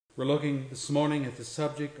We're looking this morning at the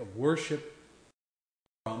subject of worship,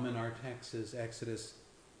 and our text is Exodus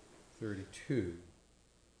 32.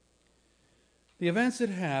 The events that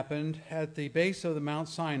happened at the base of the Mount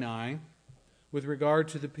Sinai with regard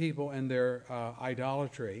to the people and their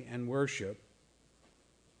idolatry and worship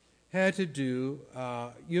had to do,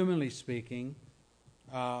 humanly speaking,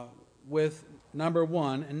 with, number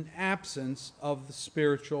one, an absence of the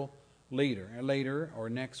spiritual leader. And later, or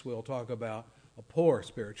next, we'll talk about a poor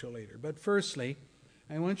spiritual leader. But firstly,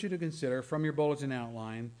 I want you to consider from your bulletin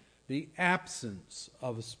outline the absence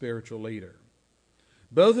of a spiritual leader.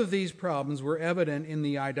 Both of these problems were evident in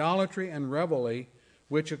the idolatry and revelry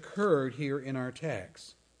which occurred here in our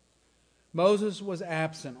text. Moses was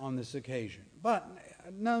absent on this occasion, but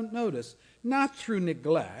notice, not through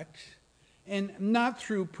neglect and not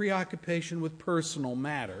through preoccupation with personal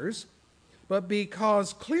matters, but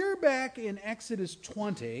because clear back in Exodus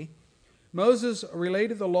 20, Moses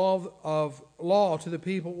related the law to the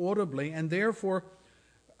people audibly, and therefore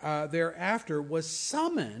thereafter was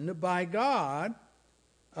summoned by God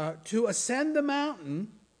to ascend the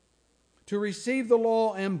mountain to receive the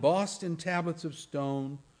law embossed in tablets of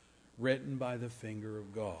stone written by the finger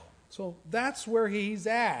of God. So that's where he's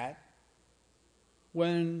at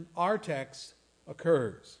when our text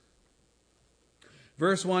occurs.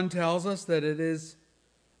 Verse 1 tells us that it is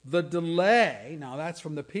the delay, now that's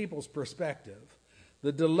from the people's perspective,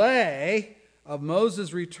 the delay of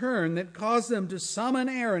Moses' return that caused them to summon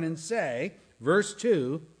Aaron and say, verse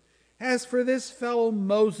 2, "As for this fellow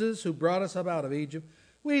Moses who brought us up out of Egypt,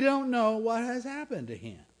 we don't know what has happened to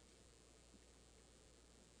him."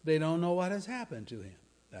 They don't know what has happened to him.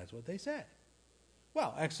 That's what they said.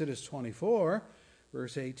 Well, Exodus 24,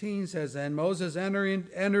 verse 18 says, "Then Moses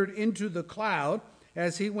entered into the cloud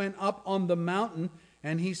as he went up on the mountain,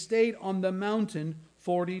 and he stayed on the mountain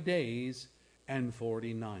 40 days and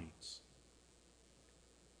 40 nights.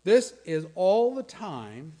 This is all the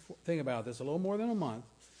time, think about this, a little more than a month.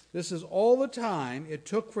 This is all the time it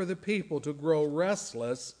took for the people to grow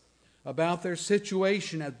restless about their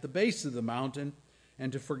situation at the base of the mountain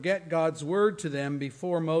and to forget God's word to them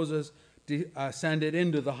before Moses ascended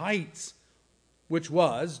into the heights, which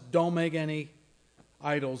was, don't make any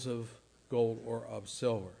idols of gold or of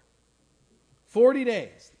silver. 40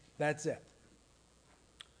 days, that's it.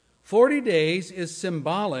 40 days is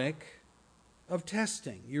symbolic of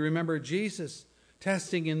testing. You remember Jesus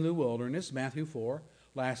testing in the wilderness, Matthew 4,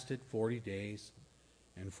 lasted 40 days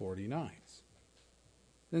and 40 nights.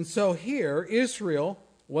 And so here, Israel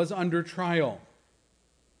was under trial.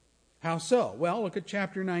 How so? Well, look at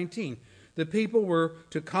chapter 19. The people were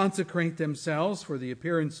to consecrate themselves for the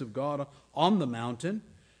appearance of God on the mountain.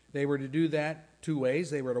 They were to do that two ways.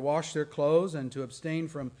 They were to wash their clothes and to abstain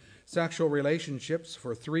from sexual relationships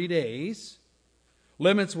for 3 days.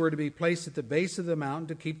 Limits were to be placed at the base of the mountain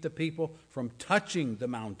to keep the people from touching the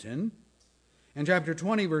mountain. And chapter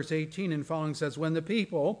 20, verse 18 and following says, "When the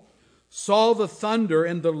people saw the thunder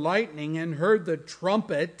and the lightning and heard the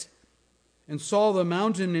trumpet and saw the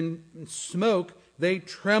mountain in smoke, they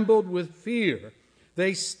trembled with fear.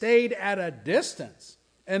 They stayed at a distance,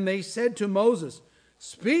 and they said to Moses,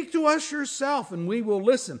 'Speak to us yourself, and we will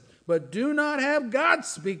listen. But do not have God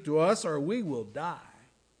speak to us, or we will die.'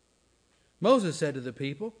 Moses said to the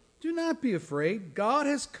people, 'Do not be afraid. God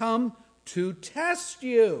has come to test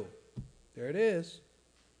you.'" There it is.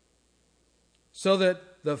 "So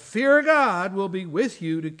that the fear of God will be with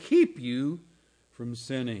you to keep you from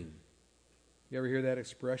sinning." You ever hear that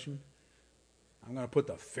expression? I'm going to put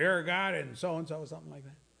the fear of God in so-and-so, or something like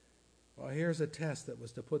that. Well, here's a test that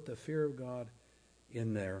was to put the fear of God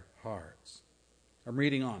in their hearts. I'm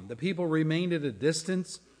reading on. "The people remained at a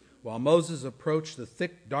distance while Moses approached the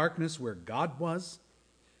thick darkness where God was.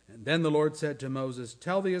 And then the Lord said to Moses,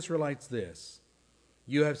 'Tell the Israelites this,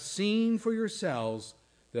 you have seen for yourselves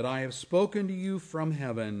that I have spoken to you from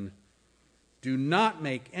heaven. Do not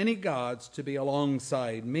make any gods to be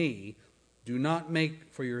alongside me. Do not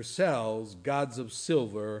make for yourselves gods of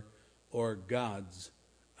silver or gods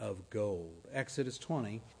of gold.'" Exodus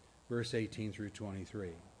 20, verse 18 through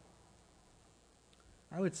 23.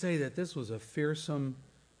 I would say that this was a fearsome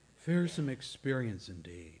experience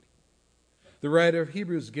indeed. The writer of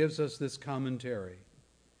Hebrews gives us this commentary.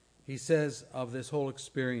 He says of this whole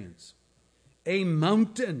experience, "A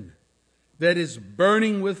mountain that is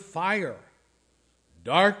burning with fire,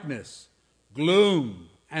 darkness, gloom,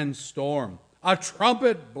 and storm, a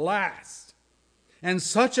trumpet blast, and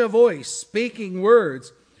such a voice speaking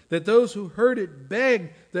words that those who heard it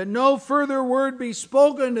begged that no further word be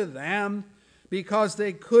spoken to them, because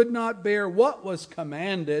they could not bear what was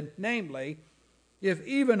commanded, namely, If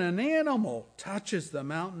even an animal touches the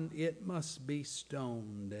mountain, it must be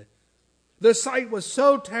stoned. The sight was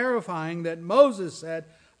so terrifying that Moses said,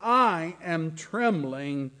 I am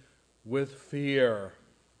trembling with fear.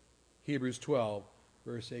 Hebrews 12,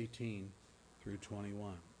 verse 18 through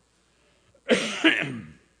 21.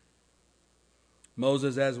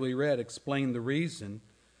 Moses, as we read, explained the reason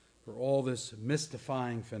for all this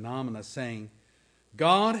mystifying phenomena, saying,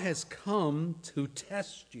 God has come to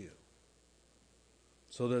test you,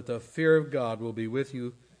 so that the fear of God will be with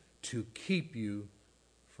you to keep you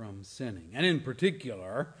from sinning. And in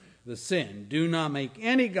particular, the sin, do not make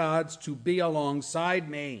any gods to be alongside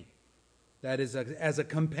me. That is, as a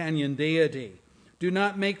companion deity. Do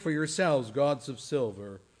not make for yourselves gods of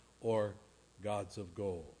silver or gods of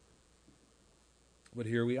gold. But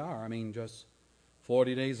here we are, just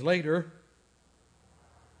 40 days later,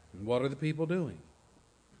 and what are the people doing?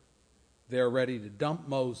 They're ready to dump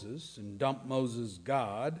Moses and dump Moses'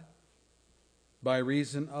 God by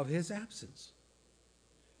reason of his absence.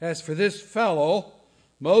 As for this fellow,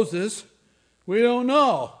 Moses, we don't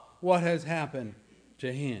know what has happened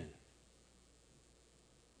to him.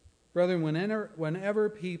 Brethren, whenever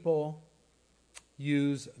people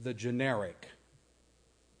use the generic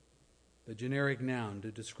noun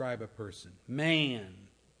to describe a person, man,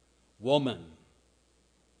 woman,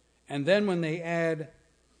 and then when they add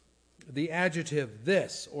the adjective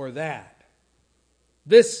this or that,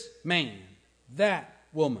 this man, that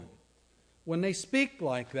woman, when they speak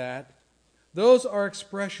like that, those are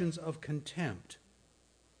expressions of contempt.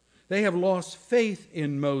 They have lost faith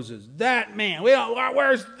in Moses. That man,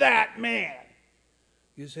 where's that man?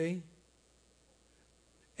 You see?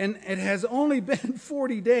 And it has only been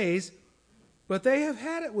 40 days, but they have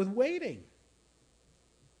had it with waiting.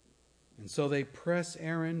 And so they press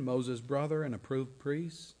Aaron, Moses' brother, an approved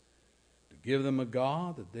priest, to give them a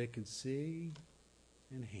God that they can see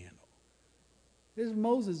and handle. This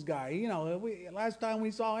Moses guy, last time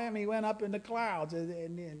we saw him, he went up in the clouds,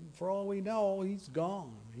 and for all we know, he's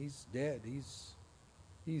gone. He's dead.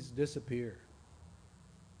 He's disappeared.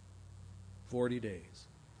 40 days.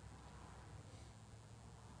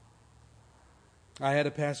 I had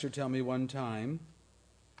a pastor tell me one time,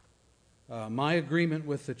 my agreement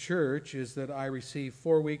with the church is that I receive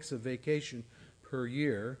 4 weeks of vacation per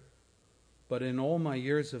year, but in all my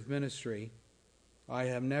years of ministry, I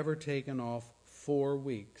have never taken off 4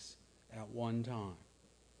 weeks at one time.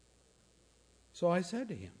 So I said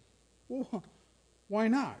to him, well, why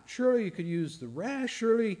not? Surely you could use the rest.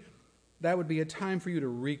 Surely that would be a time for you to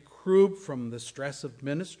recruit from the stress of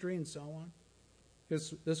ministry and so on.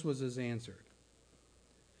 This was his answer.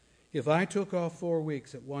 If I took off 4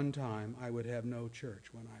 weeks at one time, I would have no church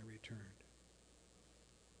when I returned.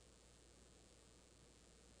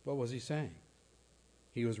 What was he saying?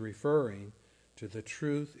 He was referring to the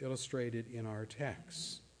truth illustrated in our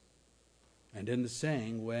text. And in the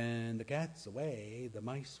saying, when the cat's away, the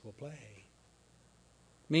mice will play.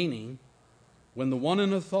 Meaning, when the one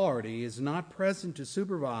in authority is not present to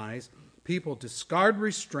supervise, people discard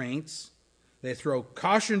restraints, they throw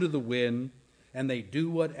caution to the wind, and they do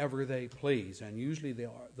whatever they please. And usually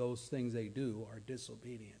those things they do are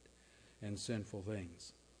disobedient and sinful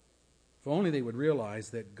things. If only they would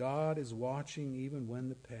realize that God is watching even when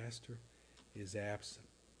the pastor is absent.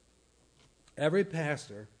 Every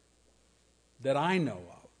pastor that I know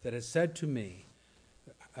of that has said to me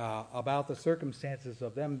about the circumstances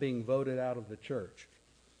of them being voted out of the church,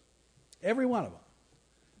 every one of them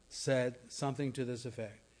said something to this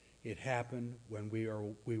effect. It happened when we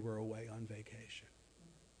were away on vacation.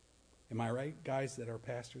 Am I right, guys that are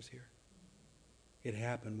pastors here? It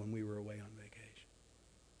happened when we were away on vacation.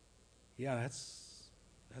 Yeah,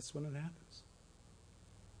 that's when it happens.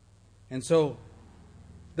 And so,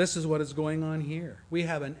 this is what is going on here. We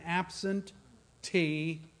have an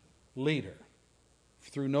absentee leader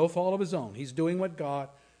through no fault of his own. He's doing what God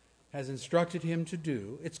has instructed him to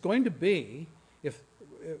do. It's going to be,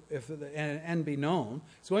 and be known,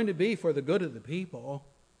 it's going to be for the good of the people.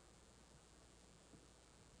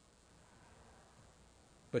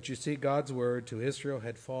 But you see, God's word to Israel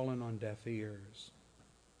had fallen on deaf ears.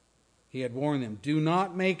 He had warned them, do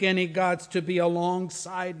not make any gods to be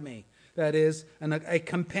alongside me. That is, a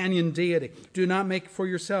companion deity. Do not make for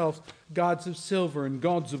yourselves gods of silver and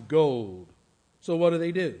gods of gold. So what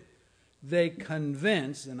do? They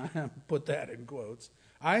convinced, and I put that in quotes,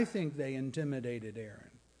 I think they intimidated Aaron.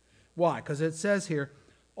 Why? Because it says here,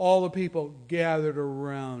 all the people gathered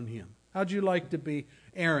around him. How'd you like to be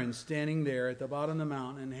Aaron standing there at the bottom of the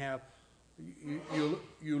mountain and have,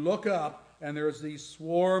 you look up and there's these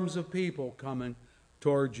swarms of people coming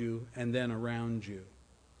towards you and then around you?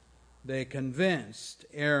 they convinced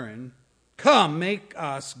Aaron, "Come, make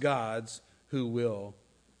us gods who will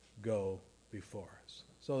go before us."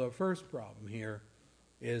 So the first problem here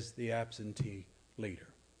is the absentee leader.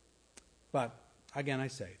 But again, I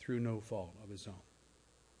say, through no fault of his own.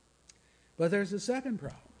 But there's a second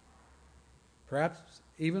problem, perhaps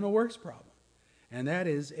even a worse problem, and that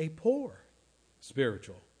is a poor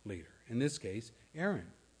spiritual leader. In this case,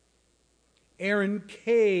 Aaron. Aaron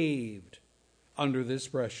caved under this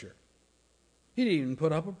pressure. He didn't even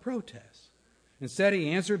put up a protest. Instead, he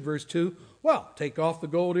answered, verse 2, "Well, take off the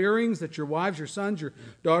gold earrings that your wives, your sons, your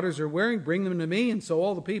daughters are wearing, bring them to me." And so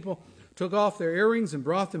all the people took off their earrings and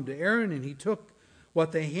brought them to Aaron, and he took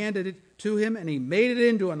what they handed it to him, and he made it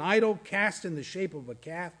into an idol cast in the shape of a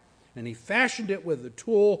calf, and he fashioned it with a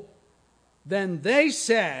tool. Then they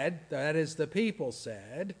said, that is, the people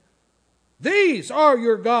said, "These are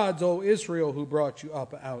your gods, O Israel, who brought you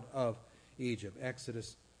up out of Egypt."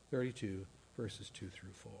 Exodus 32, verses 2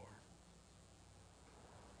 through 4.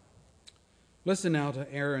 Listen now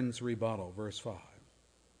to Aaron's rebuttal, verse 5.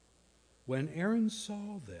 When Aaron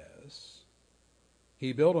saw this,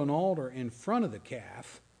 he built an altar in front of the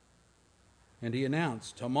calf, and he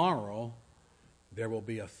announced, "Tomorrow there will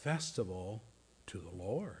be a festival to the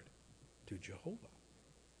Lord," to Jehovah.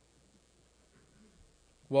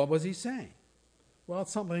 What was he saying? Well,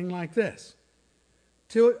 it's something like this.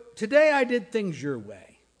 Today I did things your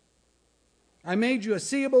way. I made you a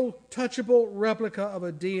seeable, touchable replica of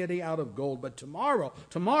a deity out of gold. But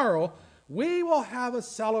tomorrow, we will have a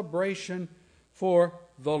celebration for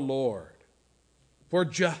the Lord. For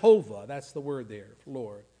Jehovah, that's the word there,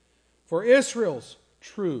 Lord. For Israel's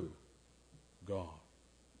true God.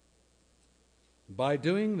 By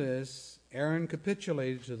doing this, Aaron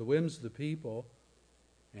capitulated to the whims of the people,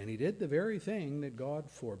 and he did the very thing that God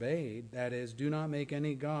forbade. That is, do not make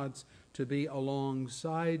any gods to be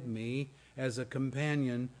alongside me as a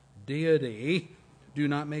companion deity. Do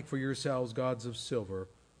not make for yourselves gods of silver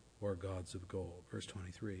or gods of gold. Verse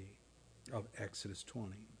 23 of Exodus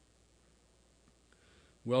 20.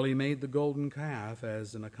 Well, he made the golden calf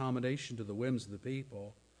as an accommodation to the whims of the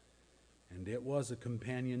people, and it was a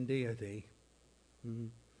companion deity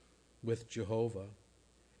with Jehovah.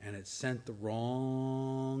 And it sent the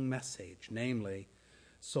wrong message, namely,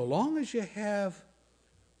 so long as you have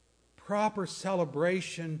proper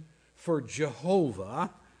celebration for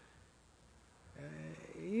Jehovah,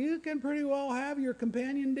 you can pretty well have your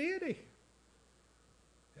companion deity.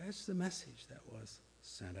 That's the message that was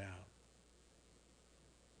sent out.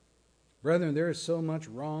 Brethren, there is so much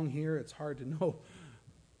wrong here, it's hard to know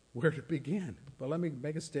where to begin. But let me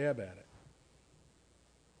make a stab at it.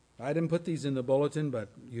 I didn't put these in the bulletin, but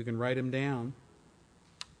you can write them down.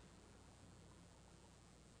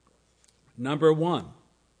 Number one,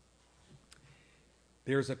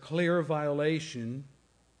 there's a clear violation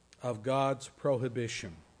of God's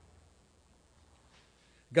prohibition.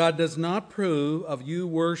 God does not approve of you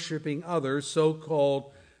worshiping other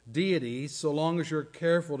so-called deities so long as you're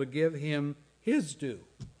careful to give him his due.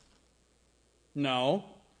 No.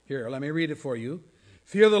 Here, let me read it for you.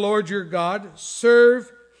 Fear the Lord your God,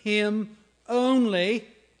 serve him only,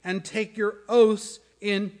 and take your oaths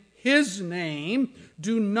in his name.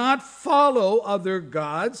 Do not follow other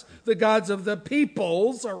gods, the gods of the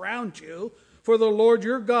peoples around you. For the Lord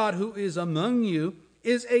your God who is among you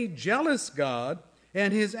is a jealous God,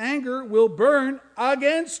 and his anger will burn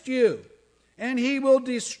against you, and he will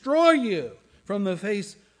destroy you from the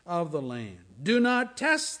face of the land. Do not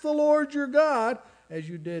test the Lord your God as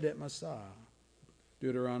you did at Massah.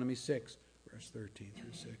 Deuteronomy 6. Verse 13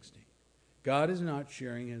 through 16. God is not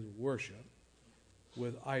sharing his worship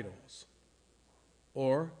with idols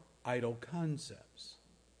or idol concepts.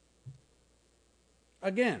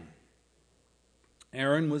 Again,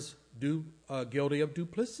 Aaron was guilty of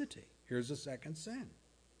duplicity. Here's a second sin.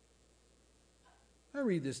 I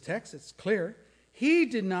read this text, it's clear. Aaron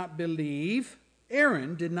did not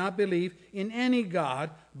believe in any God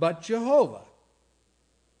but Jehovah.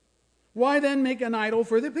 Why then make an idol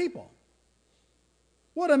for the people?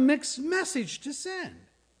 What a mixed message to send.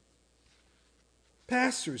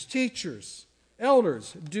 Pastors, teachers,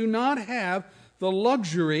 elders do not have the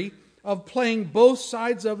luxury of playing both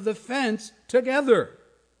sides of the fence together.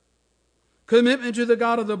 Commitment to the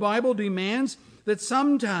God of the Bible demands that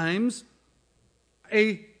sometimes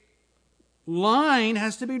a line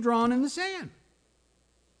has to be drawn in the sand.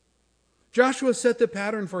 Joshua set the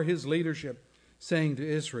pattern for his leadership, saying to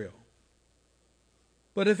Israel,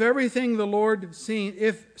 "But if serving the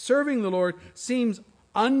Lord seems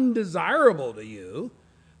undesirable to you,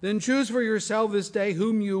 then choose for yourself this day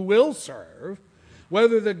whom you will serve,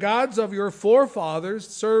 whether the gods of your forefathers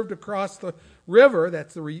served across the river,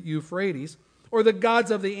 that's the Euphrates, or the gods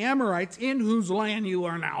of the Amorites in whose land you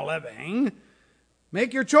are now living.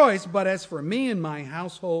 Make your choice, but as for me and my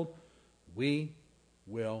household, we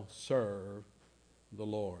will serve the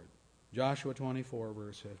Lord. Joshua 24,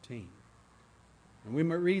 verse 15. And we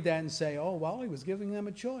might read that and say, oh, well, he was giving them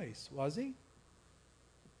a choice, was he?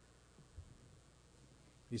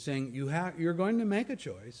 He's saying, you're going to make a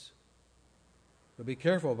choice, but be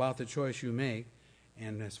careful about the choice you make.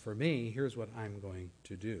 And as for me, here's what I'm going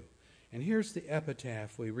to do. And here's the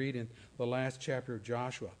epitaph we read in the last chapter of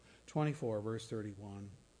Joshua, 24, verse 31.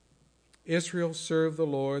 Israel served the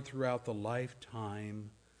Lord throughout the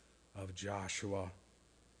lifetime of Joshua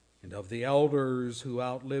and of the elders who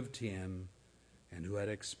outlived him and who had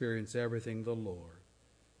experienced everything the Lord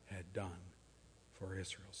had done for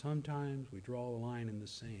Israel. Sometimes we draw a line in the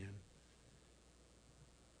sand,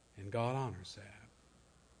 and God honors that.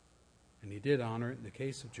 And he did honor it in the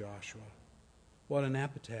case of Joshua. What an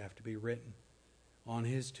epitaph to be written on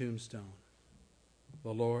his tombstone.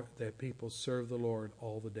 The Lord, that people served the Lord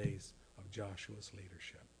all the days of Joshua's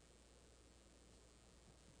leadership.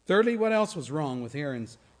 Thirdly, what else was wrong with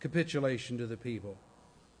Aaron's capitulation to the people?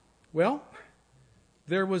 Well,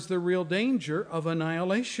 there was the real danger of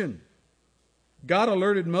annihilation. God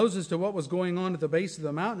alerted Moses to what was going on at the base of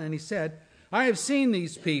the mountain, and he said, I have seen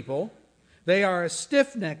these people. They are a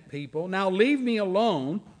stiff-necked people. Now leave me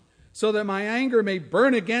alone, so that my anger may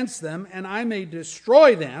burn against them, and I may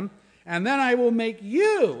destroy them, and then I will make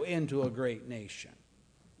you into a great nation.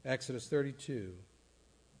 Exodus 32,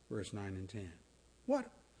 verse 9 and 10.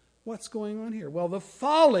 What's going on here? Well, the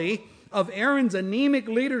folly of Aaron's anemic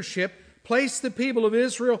leadership placed the people of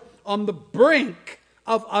Israel on the brink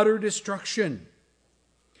of utter destruction.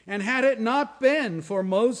 And had it not been for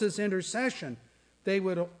Moses' intercession, they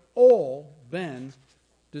would have all been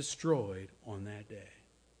destroyed on that day.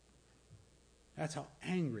 That's how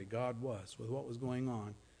angry God was with what was going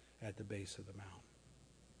on at the base of the mountain.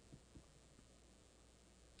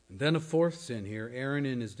 And then a fourth sin here. Aaron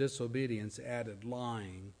in his disobedience added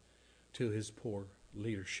lying to his poor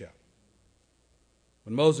leadership.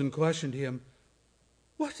 When Moses questioned him,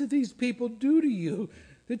 what did these people do to you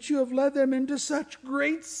that you have led them into such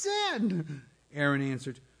great sin? Aaron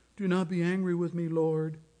answered, do not be angry with me,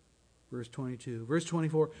 Lord. Verse 22. Verse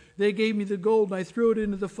 24, they gave me the gold and I threw it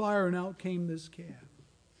into the fire and out came this calf.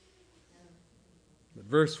 But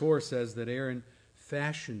verse 4 says that Aaron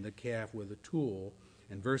fashioned the calf with a tool,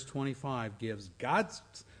 and verse 25 gives God's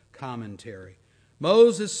commentary.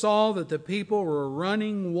 Moses saw that the people were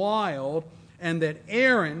running wild and that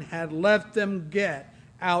Aaron had let them get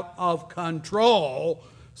out of control,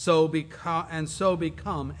 so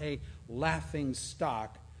become a laughing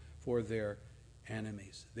stock for their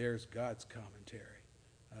enemies. There's God's commentary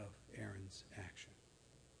of Aaron's action.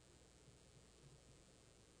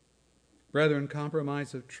 Brethren,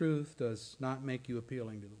 compromise of truth does not make you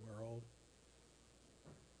appealing to the world.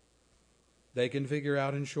 They can figure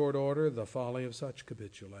out in short order the folly of such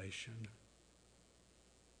capitulation.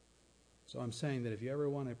 So I'm saying that if you ever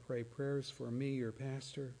want to pray prayers for me, your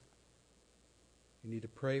pastor, you need to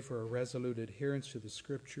pray for a resolute adherence to the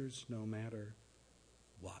Scriptures no matter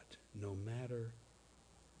what. No matter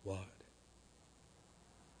what.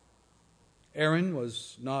 Aaron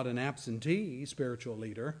was not an absentee spiritual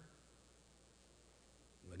leader,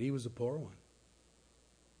 but he was a poor one.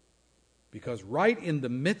 Because right in the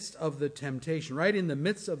midst of the temptation, right in the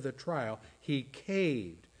midst of the trial, he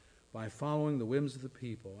caved by following the whims of the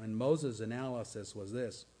people. And Moses' analysis was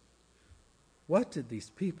this: what did these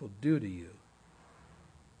people do to you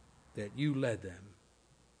that you led them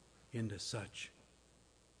into such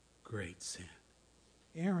great sin?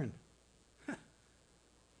 Aaron,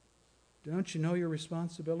 don't you know your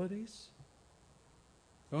responsibilities?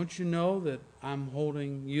 Don't you know that I'm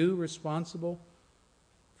holding you responsible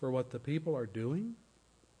for what the people are doing?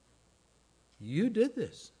 You did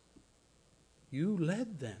this. You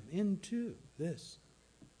led them into this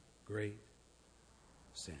great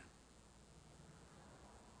sin.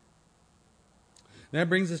 That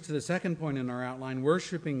brings us to the second point in our outline.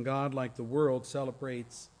 Worshiping God like the world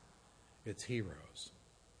celebrates its heroes.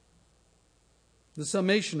 The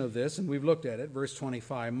summation of this, and we've looked at it, verse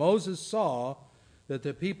 25. Moses saw that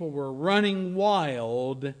the people were running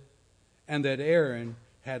wild and that Aaron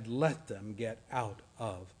had let them get out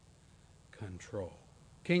of control.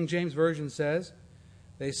 King James Version says,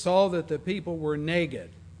 they saw that the people were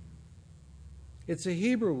naked. It's a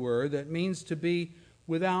Hebrew word that means to be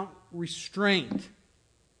without restraint,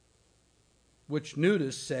 which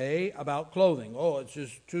nudists say about clothing. Oh, it's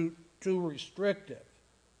just too restrictive.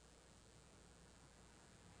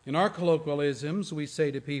 In our colloquialisms, we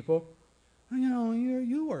say to people,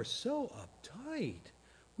 you are so uptight.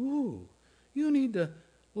 Ooh, you need to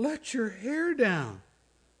let your hair down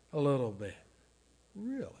a little bit.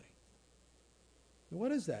 Really?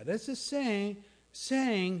 What is that? That's just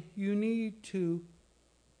saying you need to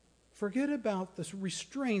forget about the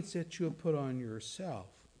restraints that you have put on yourself.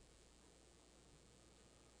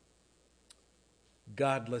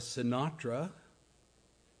 Godless Sinatra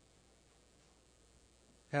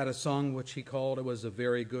had a song which he called It Was a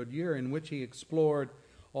Very Good Year, in which he explored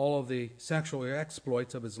all of the sexual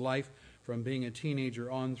exploits of his life from being a teenager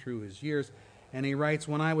on through his years. And he writes,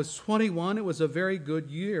 when I was 21, it was a very good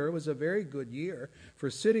year. It was a very good year for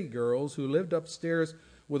city girls who lived upstairs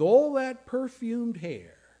with all that perfumed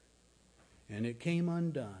hair. And it came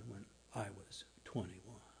undone when I was 21.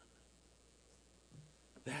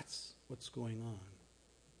 That's what's going on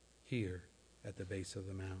here at the base of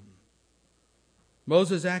the mountain.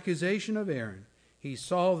 Moses' accusation of Aaron, he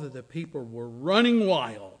saw that the people were running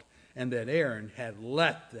wild and that Aaron had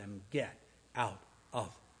let them get out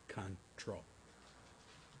of control.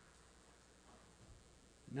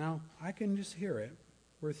 Now, I can just hear it.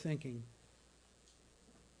 We're thinking,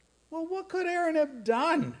 well, what could Aaron have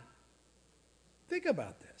done? Think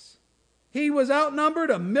about this. He was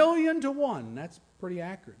outnumbered 1,000,000-1. That's pretty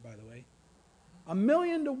accurate, by the way.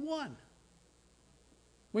 1,000,000-1.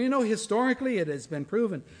 Well, historically it has been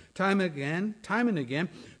proven time and again,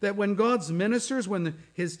 that when God's ministers, when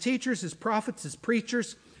his teachers, his prophets, his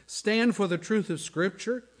preachers stand for the truth of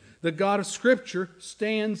Scripture, the God of Scripture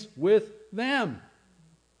stands with them.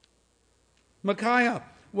 Micaiah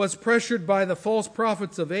was pressured by the false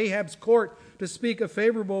prophets of Ahab's court to speak a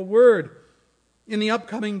favorable word in the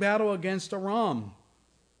upcoming battle against Aram.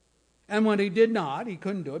 And when he did not, he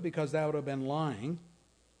couldn't do it because that would have been lying,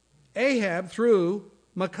 Ahab threw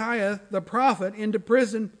Micaiah the prophet into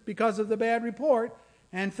prison because of the bad report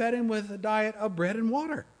and fed him with a diet of bread and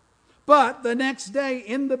water. But the next day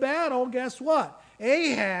in the battle, guess what?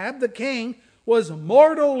 Ahab, the king, was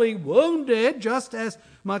mortally wounded just as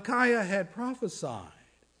Micaiah had prophesied.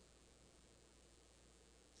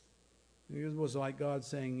 It was like God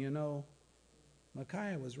saying,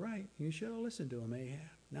 Micaiah was right. You should have listened to him, Ahab.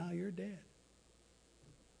 Now you're dead.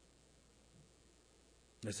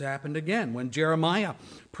 This happened again when Jeremiah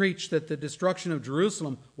preached that the destruction of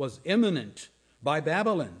Jerusalem was imminent by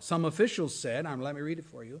Babylon. Some officials said, let me read it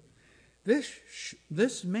for you,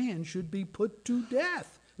 this man should be put to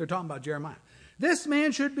death. They're talking about Jeremiah. This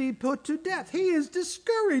man should be put to death. He is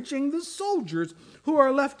discouraging the soldiers who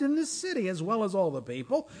are left in the city, as well as all the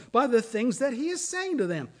people, by the things that he is saying to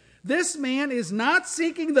them. This man is not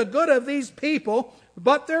seeking the good of these people,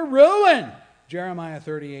 but their ruin. Jeremiah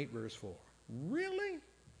 38, verse 4. Really?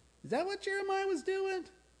 Is that what Jeremiah was doing?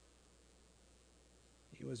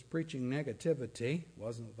 He was preaching negativity.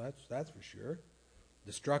 That's for sure.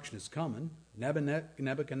 Destruction is coming.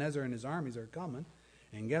 Nebuchadnezzar and his armies are coming.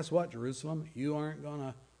 And guess what, Jerusalem? You aren't going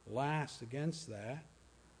to last against that.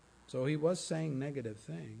 So he was saying negative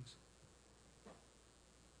things.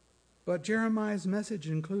 But Jeremiah's message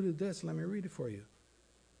included this. Let me read it for you.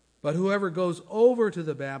 But whoever goes over to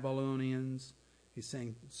the Babylonians, he's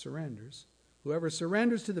saying surrenders. Whoever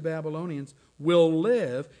surrenders to the Babylonians will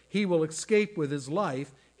live. He will escape with his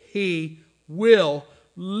life. He will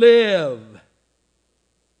live.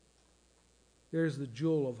 There's the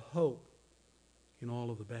jewel of hope in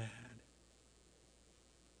all of the bad.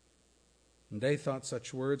 And they thought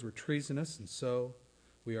such words were treasonous, and so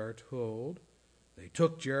we are told they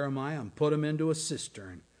took Jeremiah and put him into a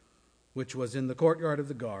cistern, which was in the courtyard of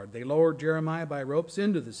the guard. They lowered Jeremiah by ropes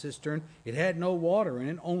into the cistern. It had no water in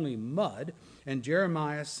it, only mud, and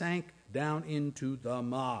Jeremiah sank down into the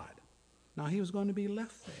mud. Now he was going to be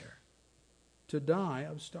left there to die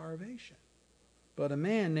of starvation. But a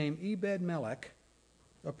man named Ebed-Melech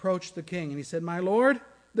approached the king, and he said, "My lord,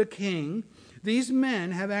 the king, these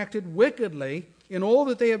men have acted wickedly in all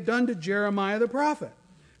that they have done to Jeremiah the prophet.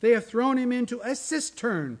 They have thrown him into a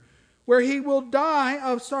cistern where he will die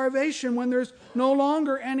of starvation when there's no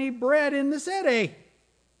longer any bread in the city."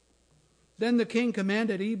 Then the king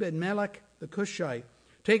commanded Ebed-Melech the Cushite,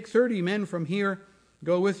 "Take 30 men from here,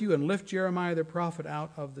 go with you, and lift Jeremiah the prophet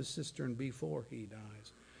out of the cistern before he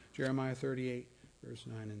dies." Jeremiah 38, verse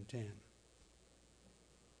 9 and 10.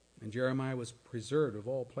 And Jeremiah was preserved of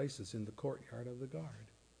all places in the courtyard of the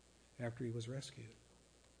guard after he was rescued.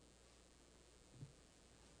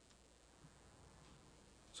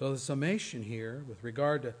 So the summation here with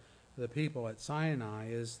regard to the people at Sinai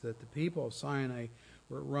is that the people of Sinai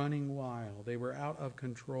were running wild. They were out of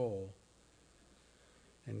control.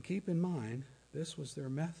 And keep in mind, this was their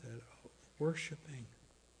method of worshiping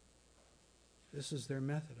This is their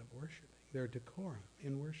method of worshiping, their decorum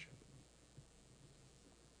in worship.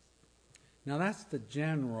 Now that's the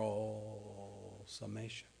general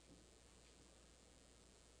summation.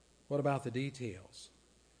 What about the details?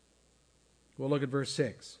 We'll look at verse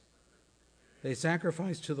 6. They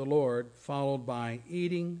sacrificed to the Lord, followed by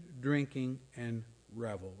eating, drinking, and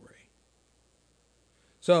revelry.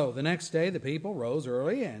 So the next day the people rose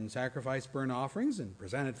early and sacrificed burnt offerings and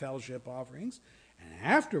presented fellowship offerings. And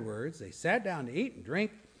afterwards they sat down to eat and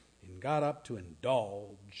drink and got up to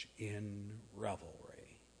indulge in revelry.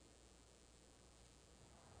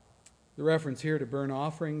 The reference here to burnt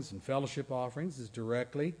offerings and fellowship offerings is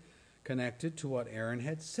directly connected to what Aaron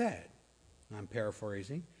had said. I'm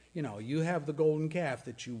paraphrasing. You have the golden calf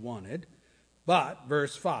that you wanted, but,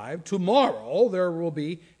 verse 5, tomorrow there will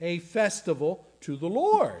be a festival to the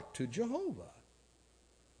Lord, to Jehovah.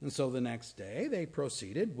 And so the next day they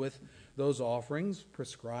proceeded with those offerings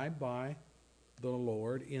prescribed by the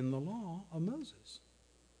Lord in the law of Moses.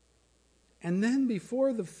 And then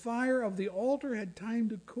before the fire of the altar had time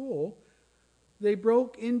to cool, they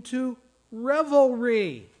broke into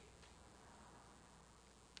revelry.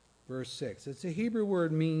 Verse 6. It's a Hebrew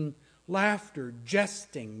word meaning laughter,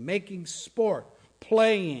 jesting, making sport,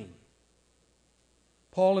 playing.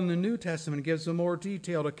 Paul in the New Testament gives a more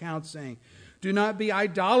detailed account saying, do not be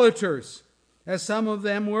idolaters, as some of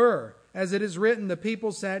them were. As it is written, the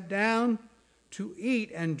people sat down to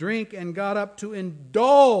eat and drink and got up to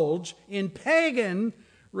indulge in pagan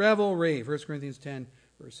revelry. 1 Corinthians 10,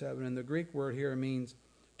 verse 7. And the Greek word here means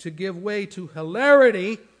to give way to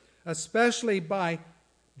hilarity, especially by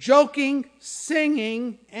joking,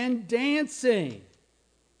 singing, and dancing.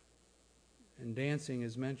 And dancing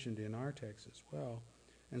is mentioned in our text as well.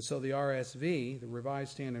 And so the RSV, the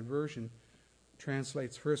Revised Standard Version,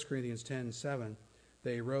 translates 1 Corinthians 10:7.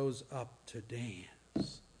 They rose up to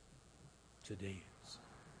dance. To dance.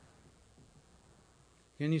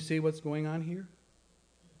 Can you see what's going on here?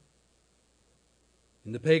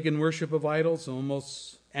 In the pagan worship of idols,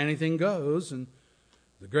 almost anything goes, and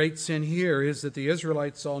the great sin here is that the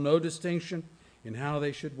Israelites saw no distinction in how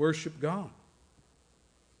they should worship God.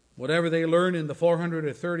 Whatever they learned in the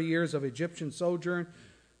 430 years of Egyptian sojourn,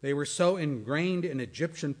 they were so ingrained in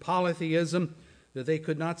Egyptian polytheism that they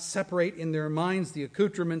could not separate in their minds the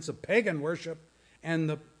accoutrements of pagan worship and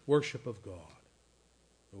the worship of God,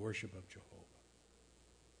 the worship of Jehovah.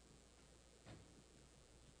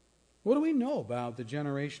 What do we know about the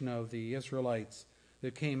generation of the Israelites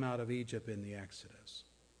that came out of Egypt in the Exodus?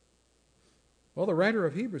 Well, the writer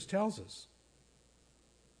of Hebrews tells us,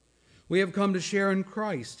 we have come to share in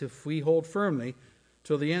Christ if we hold firmly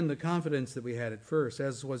till the end the confidence that we had at first,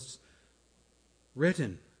 as was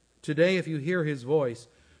written, today if you hear his voice,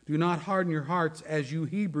 do not harden your hearts as you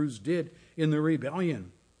Hebrews did in the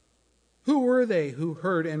rebellion. Who were they who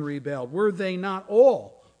heard and rebelled? Were they not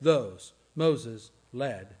all those Moses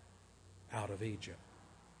led out of Egypt?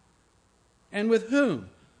 And with whom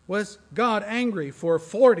was God angry for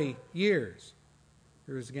 40 years?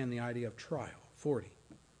 Here is again the idea of trial, 40.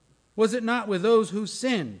 Was it not with those who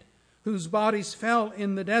sinned, whose bodies fell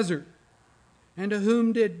in the desert? And to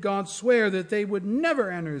whom did God swear that they would never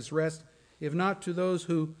enter his rest, if not to those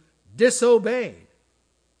who disobeyed?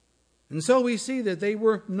 And so we see that they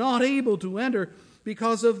were not able to enter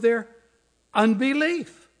because of their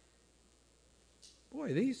unbelief.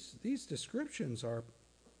 Boy, these descriptions are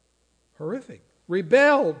horrific.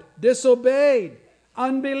 Rebelled, disobeyed,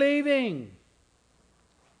 unbelieving.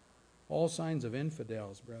 All signs of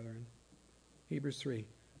infidels, brethren. Hebrews 3,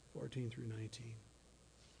 14 through 19.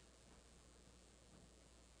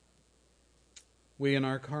 We in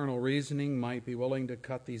our carnal reasoning might be willing to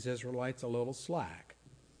cut these Israelites a little slack,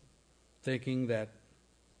 thinking that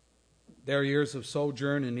their years of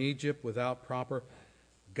sojourn in Egypt without proper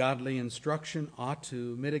godly instruction ought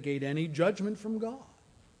to mitigate any judgment from God.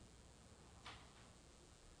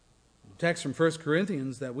 The text from 1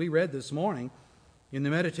 Corinthians that we read this morning in the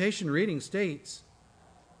meditation reading states,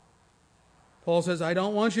 Paul says, I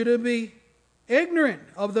don't want you to be ignorant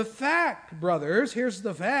of the fact, brothers. Here's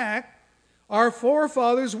the fact. Our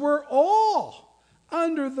forefathers were all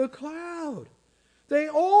under the cloud. They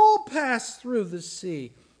all passed through the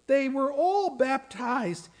sea. They were all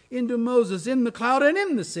baptized into Moses in the cloud and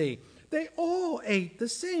in the sea. They all ate the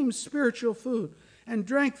same spiritual food and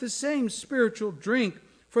drank the same spiritual drink,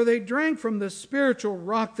 for they drank from the spiritual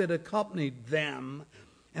rock that accompanied them,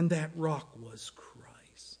 and that rock was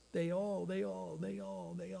Christ. They all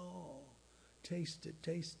tasted.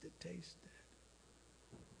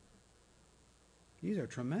 These are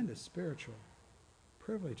tremendous spiritual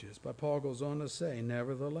privileges. But Paul goes on to say,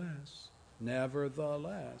 nevertheless,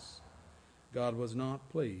 God was not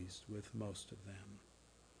pleased with most of them.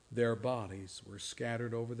 Their bodies were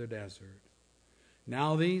scattered over the desert.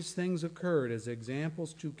 Now these things occurred as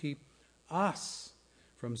examples to keep us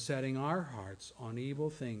from setting our hearts on evil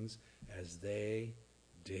things as they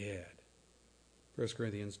did. 1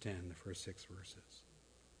 Corinthians 10, the first 6 verses.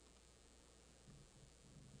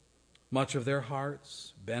 Much of their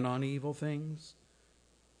hearts bent on evil things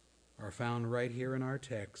are found right here in our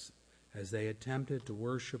text as they attempted to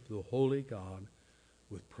worship the holy God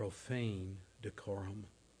with profane decorum.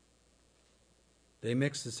 They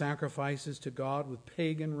mixed the sacrifices to God with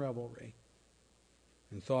pagan revelry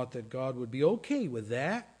and thought that God would be okay with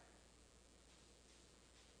that.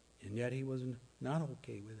 And yet he was not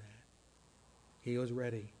okay with that. He was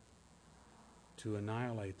ready to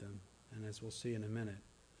annihilate them. And as we'll see in a minute,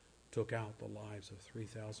 took out the lives of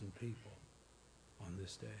 3,000 people on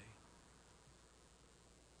this day.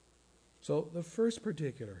 So the first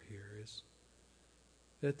particular here is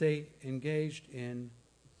that they engaged in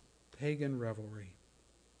pagan revelry.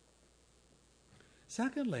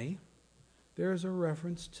 Secondly, there is a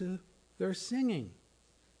reference to their singing.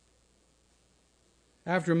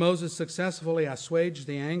 After Moses successfully assuaged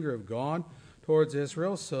the anger of God towards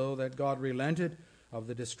Israel so that God relented of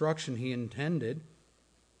the destruction he intended,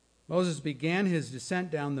 Moses began his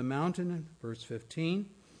descent down the mountain in verse 15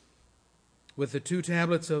 with the 2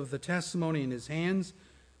 tablets of the testimony in his hands.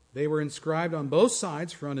 They were inscribed on both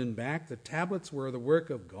sides, front and back. The tablets were the work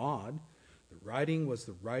of God. The writing was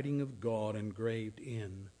the writing of God engraved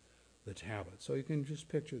in the tablet. So you can just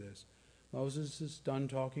picture this. Moses is done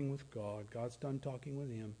talking with God. God's done talking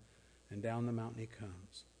with him. And down the mountain he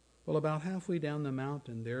comes. Well, about halfway down the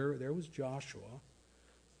mountain, there was Joshua,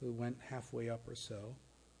 who went halfway up or so.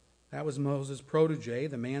 That was Moses' protege,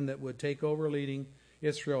 the man that would take over leading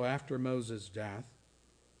Israel after Moses' death.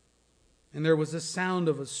 And there was a sound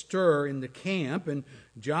of a stir in the camp, and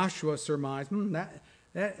Joshua surmised, that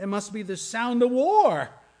it must be the sound of war.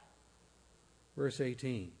 Verse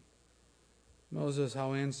 18. Moses,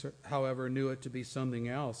 however, knew it to be something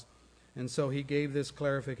else, and so he gave this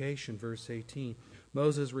clarification, verse 18.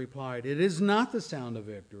 Moses replied, "It is not the sound of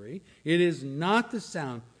victory. It is not the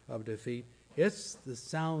sound of defeat. It's the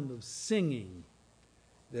sound of singing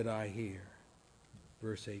that I hear."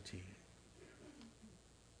 Verse 18.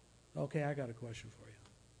 Okay, I got a question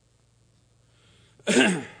for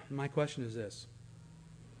you. My question is this.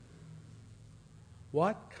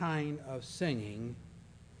 What kind of singing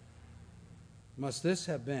must this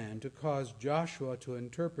have been to cause Joshua to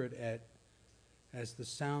interpret it as the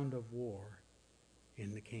sound of war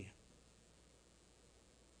in the camp?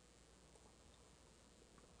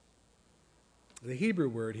 The Hebrew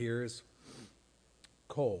word here is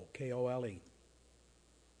kol, K-O-L-E.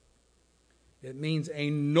 It means a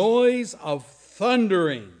noise of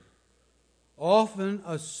thundering, often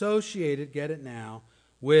associated, get it now,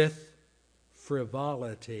 with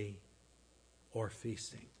frivolity or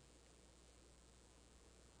feasting.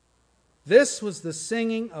 This was the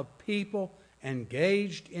singing of people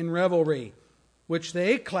engaged in revelry, which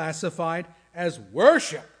they classified as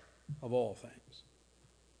worship of all things.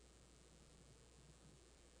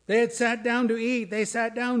 They had sat down to eat, they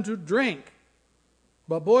sat down to drink.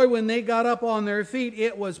 But boy, when they got up on their feet,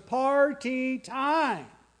 it was party time.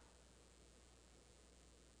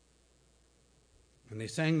 And they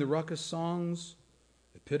sang the ruckus songs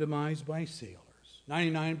epitomized by sailors.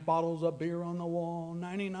 99 bottles of beer on the wall,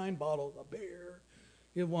 99 bottles of beer.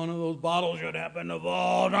 If one of those bottles should happen to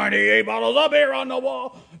fall, 98 bottles of beer on the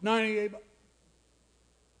wall, 98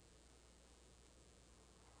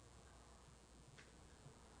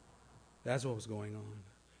 That's what was going on.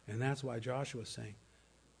 And that's why Joshua was saying,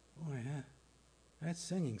 boy, that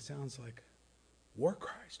singing sounds like war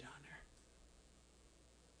cries down there.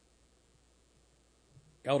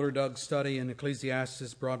 Elder Doug's study in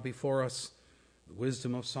Ecclesiastes brought before us the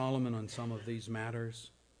wisdom of Solomon on some of these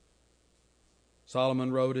matters.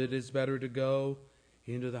 Solomon wrote, "It is better to go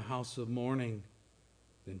into the house of mourning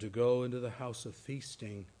than to go into the house of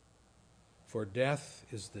feasting, for death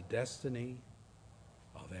is the destiny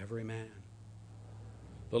of every man."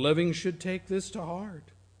 The living should take this to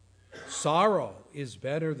heart. Sorrow is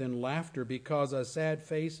better than laughter, because a sad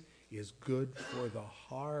face is good for the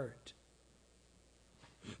heart.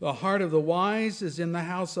 The heart of the wise is in the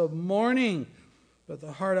house of mourning, but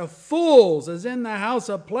the heart of fools is in the house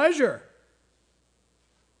of pleasure.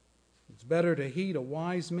 It's better to heed a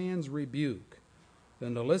wise man's rebuke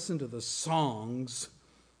than to listen to the songs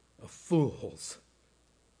of fools.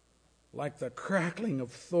 Like the crackling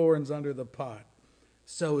of thorns under the pot,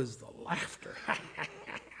 so is the laughter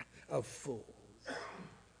of fools.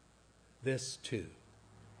 This too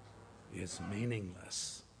is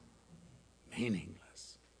meaningless.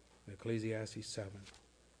 Meaningless. Ecclesiastes 7,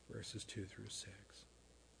 verses 2 through 6.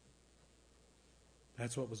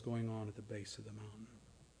 That's what was going on at the base of the mountain.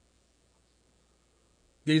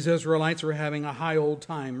 These Israelites were having a high old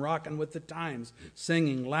time, rocking with the times,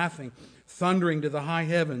 singing, laughing, thundering to the high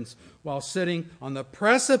heavens, while sitting on the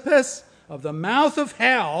precipice of the mouth of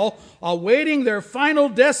hell, awaiting their final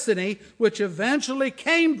destiny, which eventually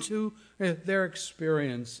came to their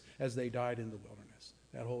experience as they died in the wilderness.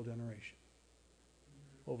 That whole generation.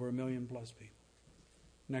 Over 1 million plus people.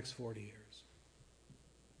 Next 40 years.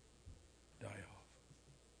 Die off.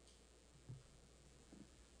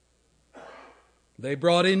 They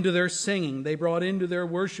brought into their singing, they brought into their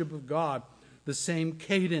worship of God the same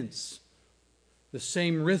cadence, the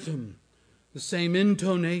same rhythm, the same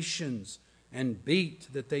intonations and beat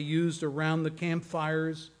that they used around the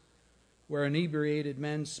campfires, where inebriated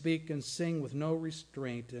men speak and sing with no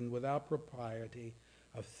restraint and without propriety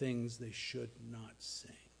of things they should not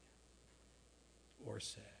sing or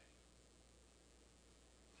say.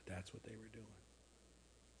 But that's what they were doing.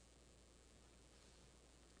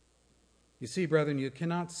 You see, brethren, you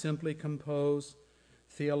cannot simply compose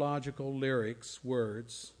theological lyrics,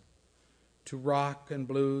 words, to rock and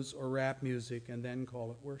blues or rap music and then call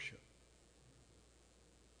it worship.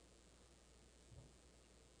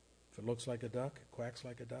 If it looks like a duck, it quacks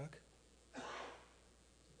like a duck,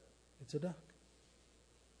 it's a duck.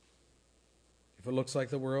 If it looks like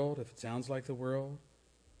the world, if it sounds like the world,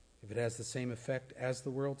 if it has the same effect as the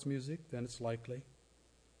world's music, then it's likely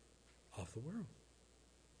of the world.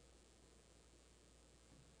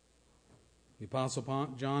 The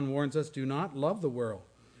Apostle John warns us, do not love the world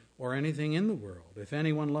or anything in the world. If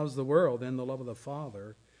anyone loves the world, then the love of the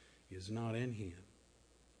Father is not in him.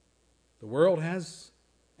 The world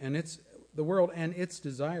and its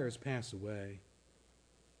desires pass away,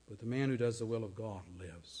 but the man who does the will of God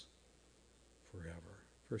lives forever.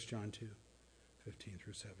 1 John 2, 15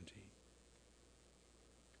 through 17.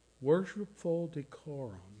 Worshipful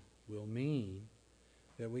decorum will mean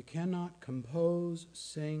that we cannot compose,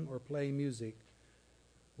 sing, or play music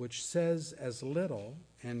which says as little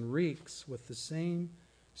and reeks with the same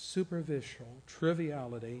superficial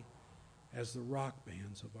triviality as the rock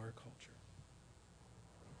bands of our culture.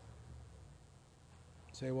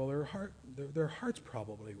 Say, well, their heart's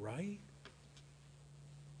probably right.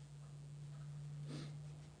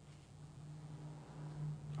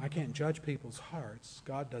 I can't judge people's hearts.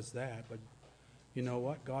 God does that, but you know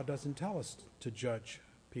what? God doesn't tell us to judge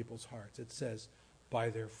people's hearts. It says, by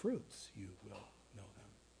their fruits you will know them.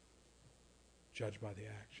 Judge by the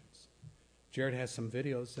actions. Jared has some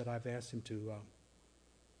videos that I've asked him to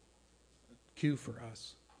cue for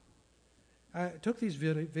us. I took these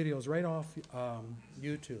videos right off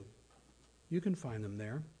YouTube. You can find them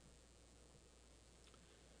there.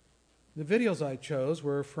 The videos I chose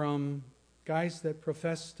were from guys that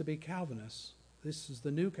profess to be Calvinists. This is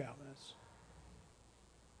the new Calvinists.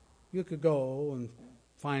 You could go and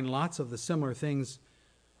find lots of the similar things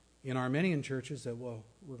in Arminian churches that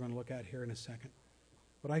we're going to look at here in a second.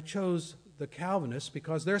 But I chose the Calvinists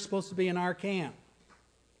because they're supposed to be in our camp,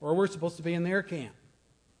 or we're supposed to be in their camp.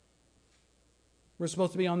 We're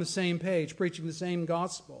supposed to be on the same page, preaching the same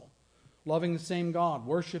gospel, loving the same God,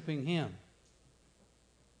 worshiping Him.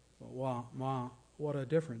 But wow, what a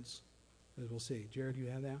difference, as we'll see. Jared, you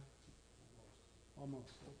have that?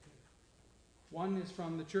 Almost. Okay. One is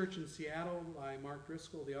from the church in Seattle by Mark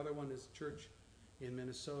Driscoll. The other one is a church in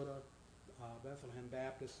Minnesota, Bethlehem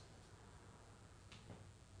Baptist.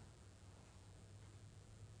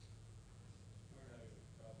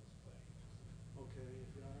 Okay,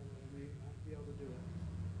 if you may not be able to do it.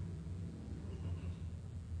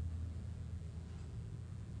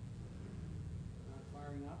 Not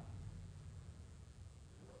firing up.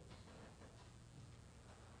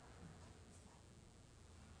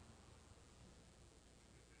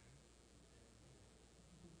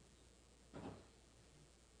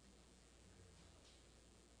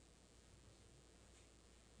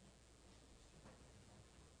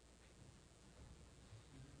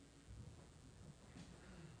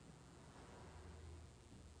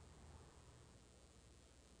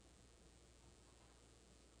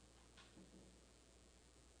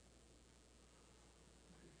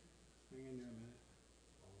 Hang in there a minute.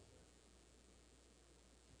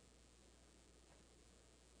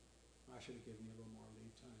 I should have given you a little more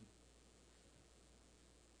lead time.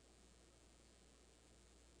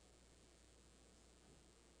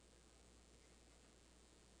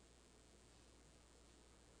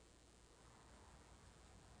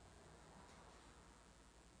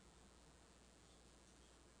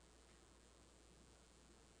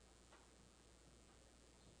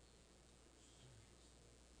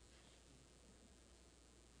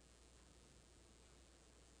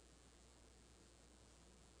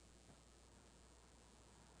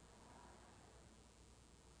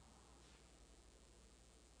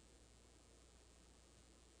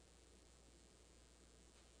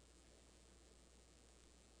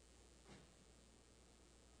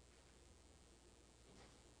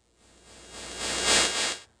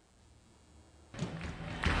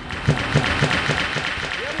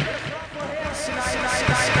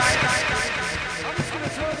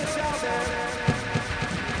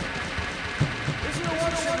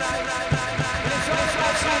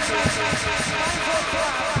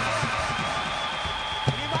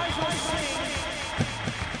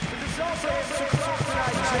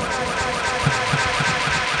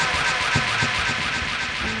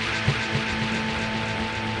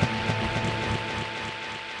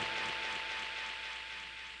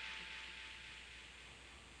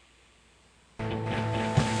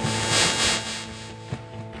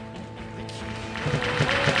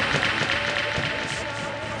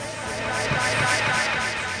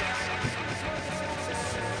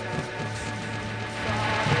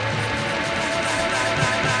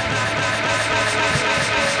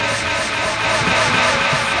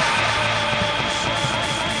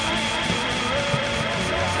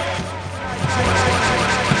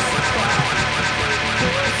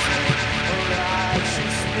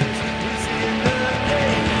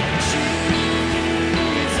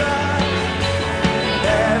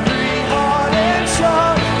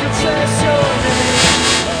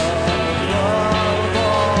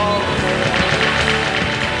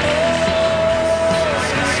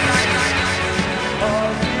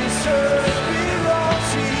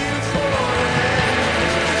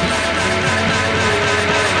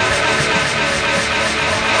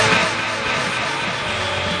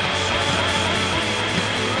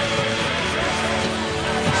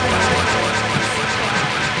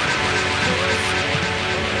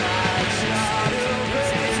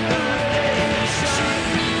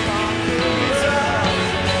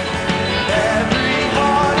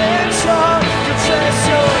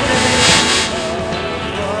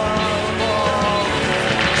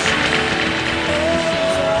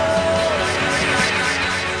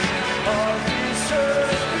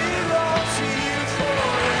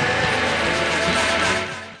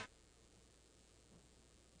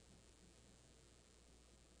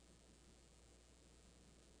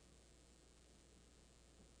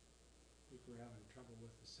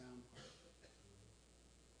 the sound part.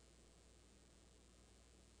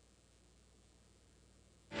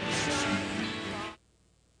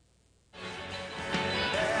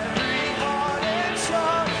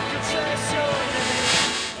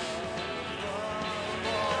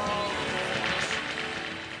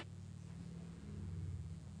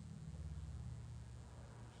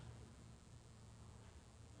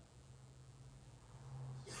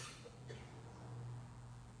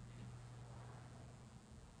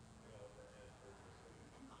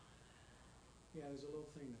 Yeah, there's a little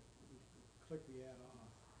thing that click the ad off.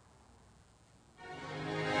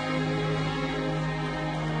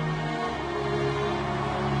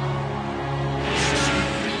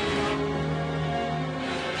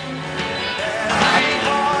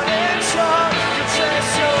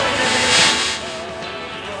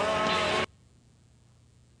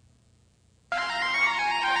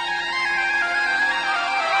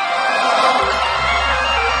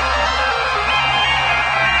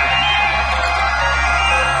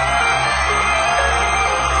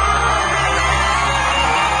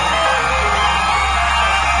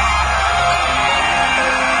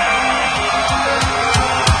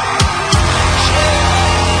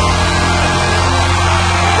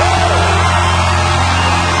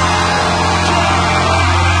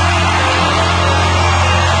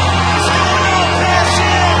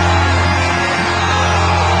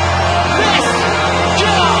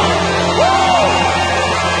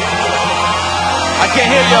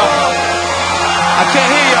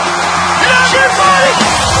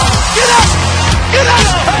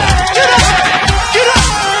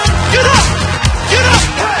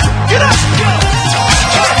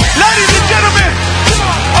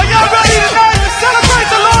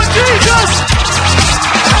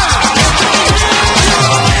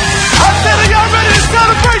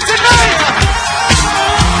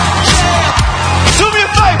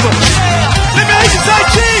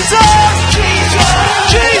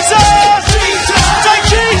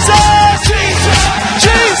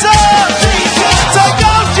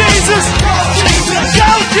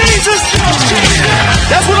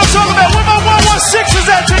 That's what I'm talking about. Where my 116 is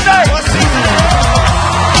at tonight?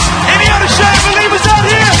 Any unashamed believers out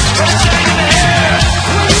here?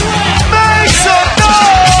 Make some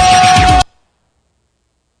noise!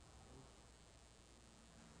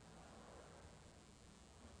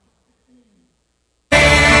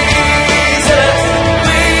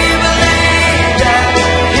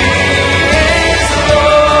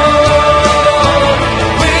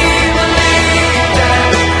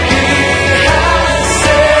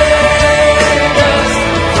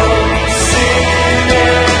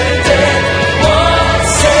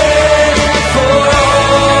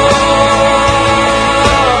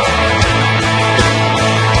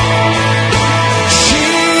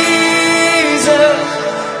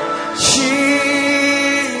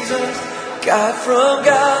 God from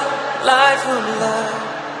God, light from light.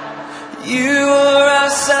 You are our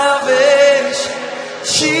salvation.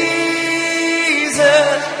 Jesus,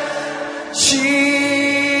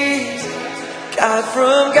 Jesus. God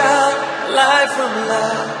from God, light from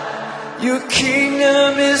light. Your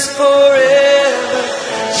kingdom is forever.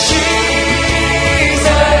 Jesus,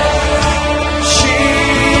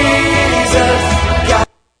 Jesus. God.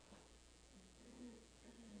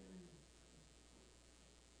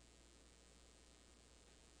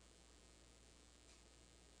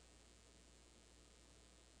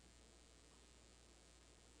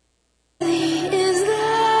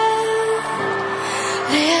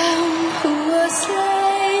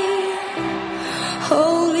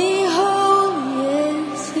 Holy, holy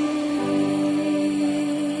is He.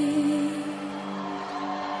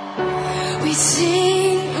 We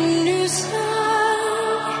sing a new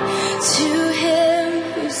song to Him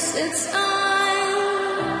who sits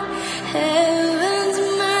on heaven's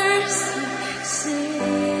mercy seat.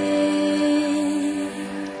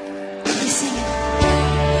 We sing it.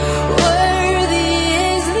 Worthy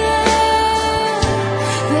is the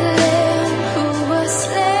Lamb who was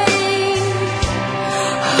slain.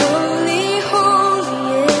 Holy,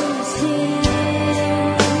 holy is He.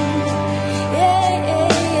 Yeah, yeah,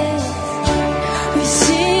 yeah. We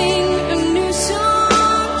sing a new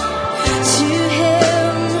song to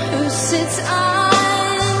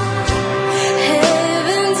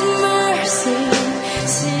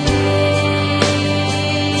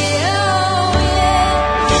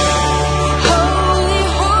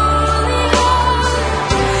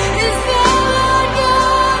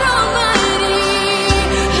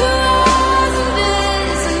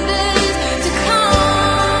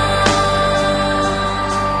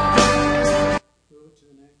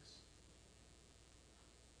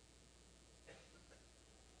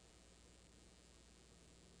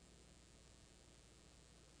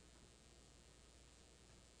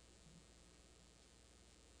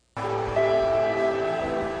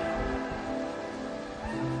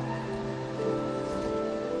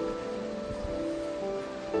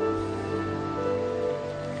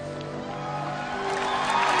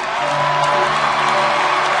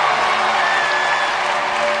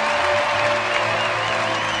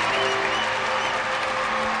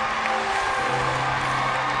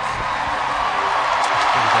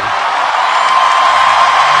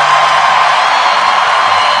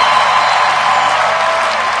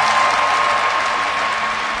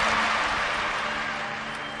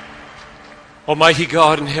Almighty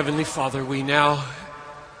God and Heavenly Father, we now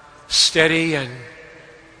steady and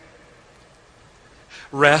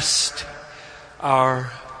rest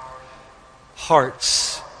our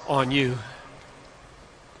hearts on you.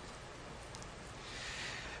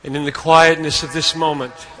 And in the quietness of this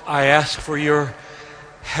moment, I ask for your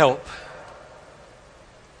help.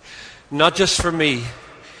 Not just for me,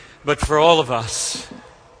 but for all of us,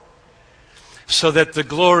 so that the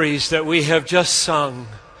glories that we have just sung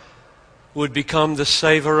would become the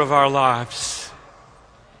savor of our lives.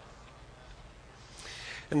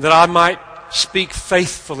 And that I might speak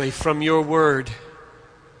faithfully from your word,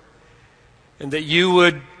 and that you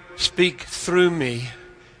would speak through me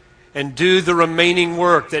and do the remaining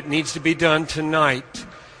work that needs to be done tonight,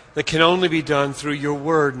 that can only be done through your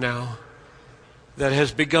word now, that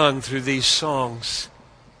has begun through these songs.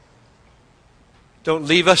 Don't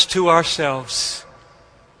leave us to ourselves.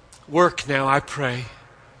 Work now, I pray.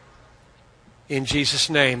 In Jesus'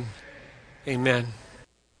 name, amen.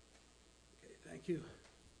 Thank you.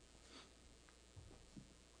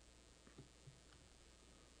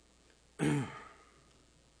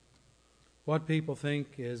 What people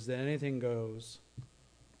think is that anything goes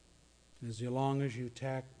as long as you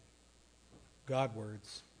tack God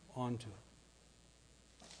words onto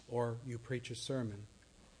it, or you preach a sermon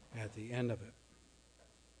at the end of it.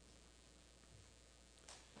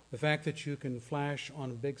 The fact that you can flash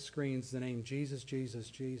on big screens the name Jesus, Jesus,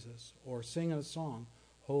 Jesus, or sing a song,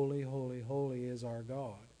 Holy, Holy, Holy is our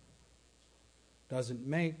God, doesn't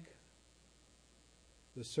make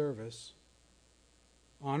the service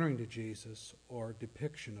honoring to Jesus or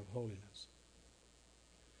depiction of holiness.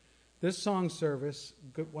 This song service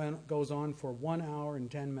goes on for 1 hour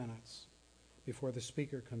and 10 minutes before the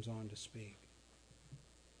speaker comes on to speak.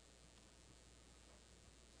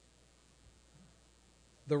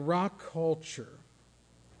 The rock culture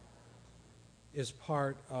is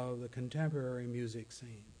part of the contemporary music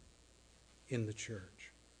scene in the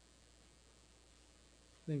church.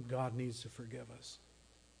 I think God needs to forgive us.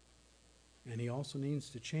 And He also needs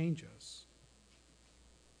to change us.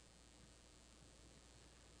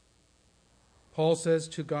 Paul says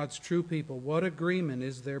to God's true people, what agreement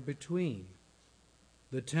is there between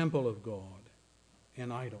the temple of God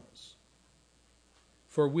and idols?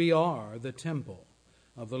 For we are the temple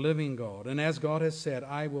of the living God. And as God has said,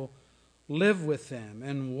 I will live with them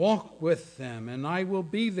and walk with them, and I will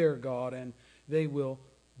be their God, and they will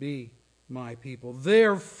be my people.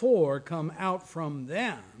 Therefore, come out from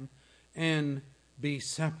them and be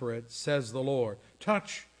separate, says the Lord.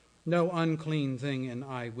 Touch no unclean thing, and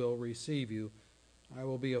I will receive you. I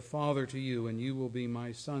will be a father to you, and you will be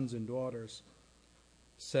my sons and daughters,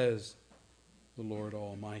 says the Lord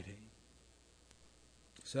Almighty.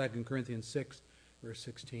 2 Corinthians 6, verse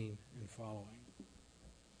 16 and following.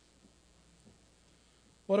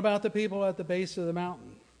 What about the people at the base of the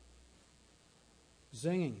mountain?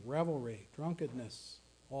 Singing, revelry, drunkenness,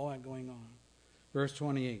 all that going on. Verse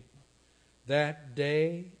 28. That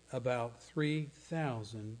day about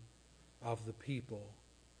 3,000 of the people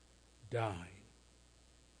died.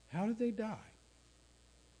 How did they die?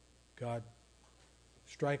 God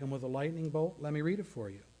strike them with a lightning bolt? Let me read it for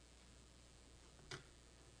you.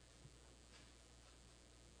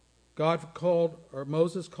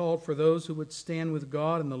 Moses called for those who would stand with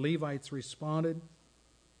God, and the Levites responded.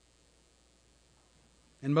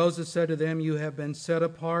 And Moses said to them, you have been set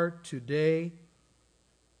apart today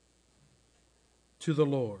to the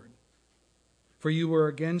Lord. For you were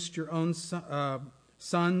against your own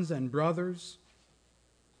sons and brothers,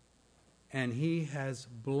 and He has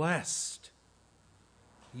blessed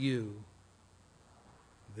you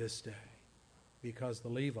this day, because the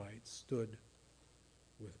Levites stood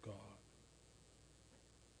with God.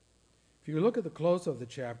 If you look at the close of the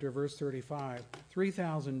chapter, verse 35,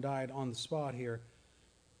 3,000 died on the spot here,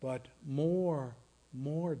 but more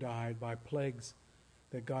died by plagues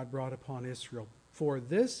that God brought upon Israel for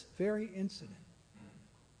this very incident.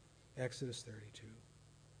 Exodus 32.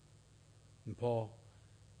 And Paul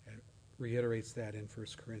reiterates that in 1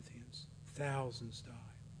 Corinthians. Thousands died.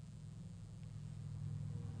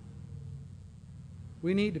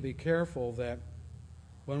 We need to be careful that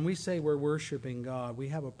when we say we're worshiping God, we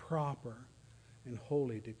have a proper and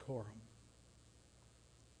holy decorum.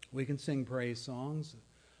 We can sing praise songs,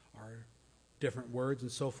 our different words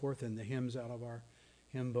and so forth in the hymns out of our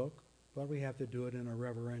hymn book, but we have to do it in a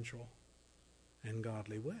reverential and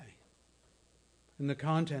godly way. And the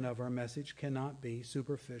content of our message cannot be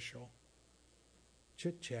superficial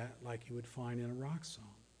chit-chat like you would find in a rock song.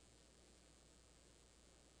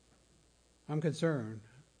 I'm concerned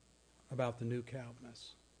about the new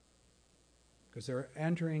Calvinists. because they're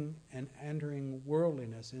entering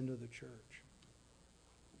worldliness into the church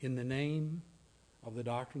in the name of the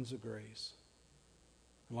doctrines of grace.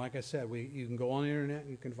 And like I said, you can go on the internet and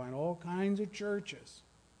you can find all kinds of churches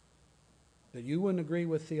that you wouldn't agree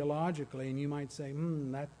with theologically, and you might say,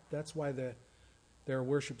 that's why their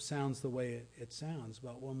worship sounds the way it sounds.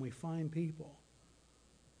 But when we find people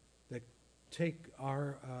that take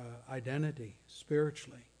our identity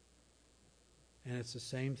spiritually, and it's the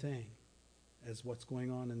same thing as what's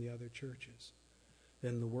going on in the other churches,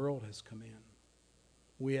 then the world has come in.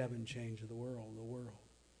 We haven't changed the world. The world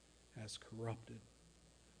has corrupted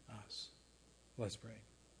us. Let's pray.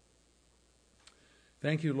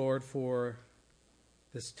 Thank you, Lord, for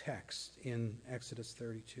this text in Exodus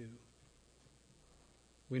 32.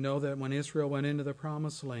 We know that when Israel went into the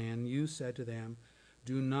promised land, you said to them,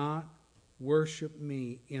 do not worship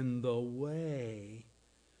me in the way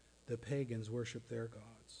the pagans worship their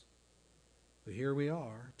gods. But here we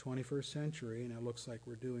are, 21st century, and it looks like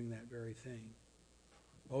we're doing that very thing.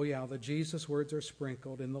 Oh yeah, the Jesus words are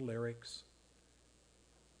sprinkled in the lyrics,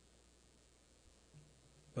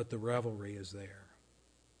 but the revelry is there.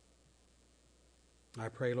 I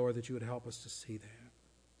pray, Lord, that you would help us to see that.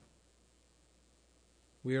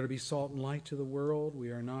 We are to be salt and light to the world.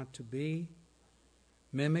 We are not to be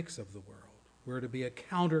mimics of the world. We're to be a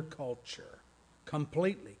counterculture,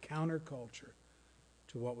 completely counterculture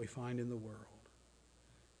to what we find in the world.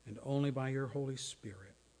 And only by your Holy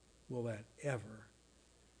Spirit will that ever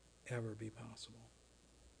be possible.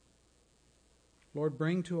 Lord,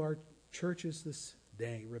 bring to our churches this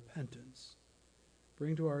day repentance.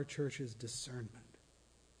 Bring to our churches discernment,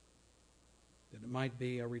 that it might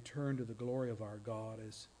be a return to the glory of our God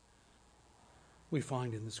as we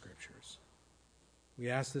find in the Scriptures. We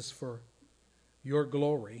ask this for your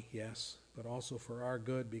glory, yes, but also for our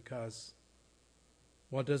good, because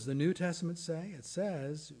what does the New Testament say? It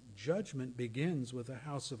says judgment begins with the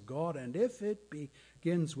house of God, and if it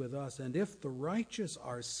begins with us, and if the righteous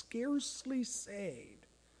are scarcely saved,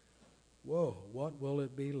 whoa, what will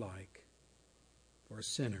it be like for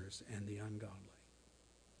sinners and the ungodly?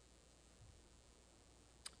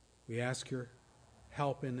 We ask your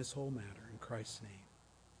help in this whole matter. In Christ's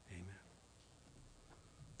name, amen.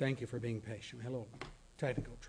 Thank you for being patient. Hello, technical trouble.